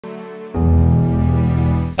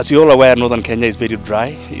As you're all aware, northern Kenya is very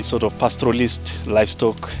dry. It's sort of pastoralist,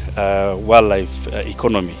 livestock, wildlife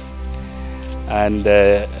economy. And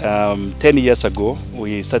 10 years ago,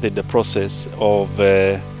 we started the process of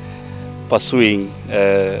pursuing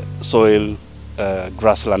soil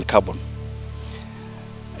grassland carbon.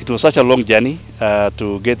 It was such a long journey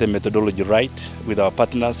to get the methodology right with our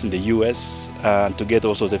partners in the US and to get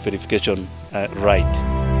also the verification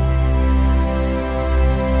right.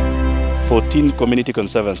 14 community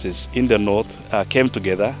conservancies in the north came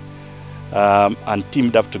together and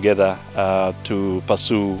teamed up together to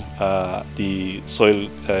pursue the soil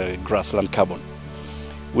grassland carbon,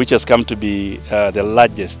 which has come to be the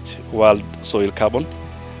largest wild soil carbon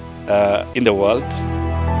in the world.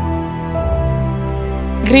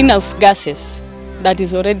 Greenhouse gases that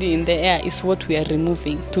is already in the air is what we are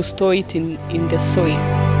removing to store it in the soil.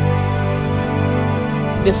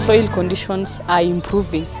 The soil conditions are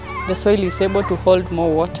improving. The soil is able to hold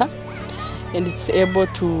more water and it's able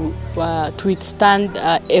to withstand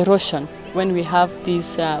erosion when we have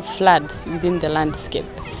these floods within the landscape.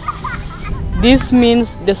 This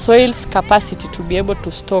means the soil's capacity to be able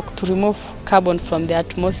to stock, to remove carbon from the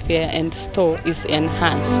atmosphere and store is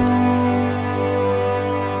enhanced.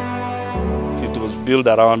 It was built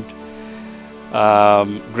around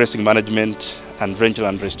grazing management and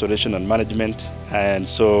rangeland restoration and management, and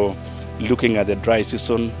so looking at the dry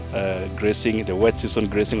season grazing, the wet season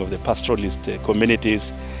grazing of the pastoralist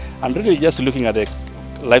communities, and really just looking at the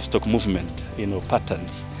livestock movement,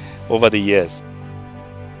 patterns over the years.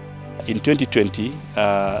 In 2020,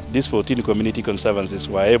 these 14 community conservancies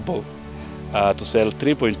were able to sell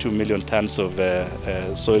 3.2 million tons of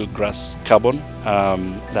soil grass carbon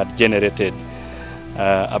that generated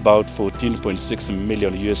about $14.6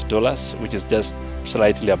 million US, which is just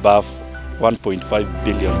slightly above 1.5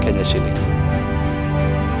 billion Kenya shillings.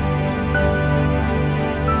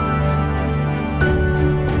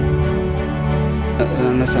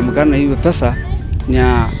 Nasemekana hiyo pesa ni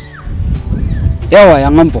hewa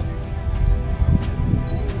ya ng'ombe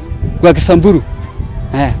kwa Kisamburu.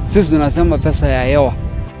 Sisi tunasema pesa ya hewa.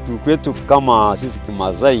 Kwetu kama sisi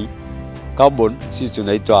Kimasai, carbon sisi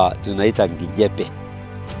tunaita gijepe.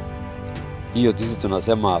 Hiyo sisi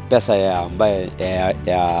tunasema pesa ya ambaye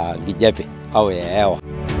ya gijepe au ya hewa.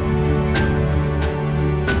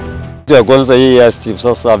 Ya kwanza hii ya Steve,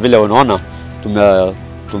 sasa vile unaona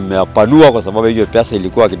tumepanua kwa sababu hiyo pesa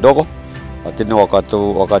ilikuwa kidogo, lakini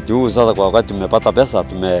wakati huu sasa, kwa wakati tumepata pesa,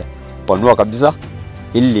 tumepanua kabisa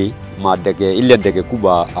ili ile ndege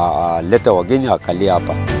kubwa leta wageni akalia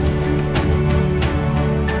hapa.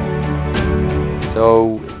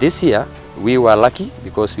 So this year we were lucky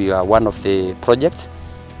because we are one of the projects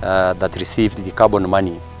that received the carbon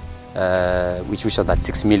money, which was at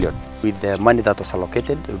 6 million. With the money that was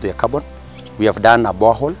allocated to the carbon, we have done a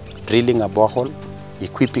borehole, drilling a borehole,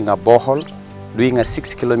 equipping a borehole, doing a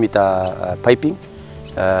 6-kilometer piping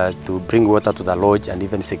to bring water to the lodge and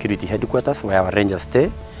even security headquarters where our rangers stay.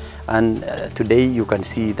 And today you can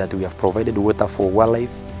see that we have provided water for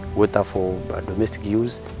wildlife, water for domestic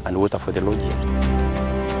use, and water for the lodge.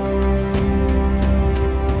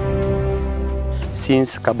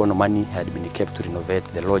 Since carbon money had been kept to renovate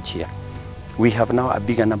the lodge here, we have now a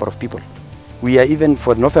bigger number of people. We are even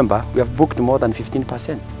for November, we have booked more than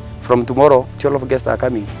 15%. From tomorrow, 12 guests are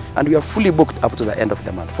coming, and we are fully booked up to the end of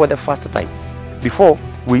the month for the first time. Before,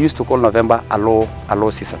 we used to call November a low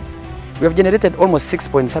season. We have generated almost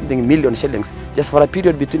 6-point-something million shillings just for a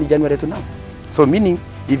period between January to now. So meaning,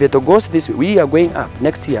 if it goes this way, we are going up.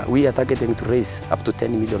 Next year, we are targeting to raise up to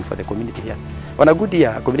 10 million for the community here. On a good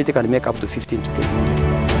year, a community can make up to 15 to 20 million.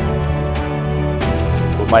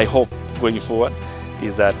 My hope going forward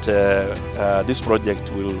is that this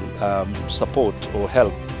project will support or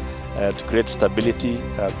help to create stability,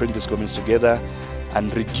 bring these communities together,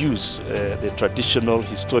 and reduce the traditional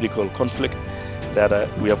historical conflict that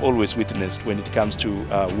we have always witnessed when it comes to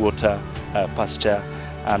water, pasture.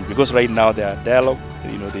 And because right now they are dialogue,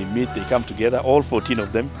 they meet, they come together, all 14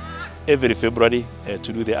 of them, every February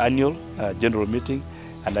to do the annual general meeting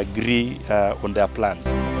and agree on their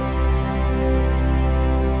plans.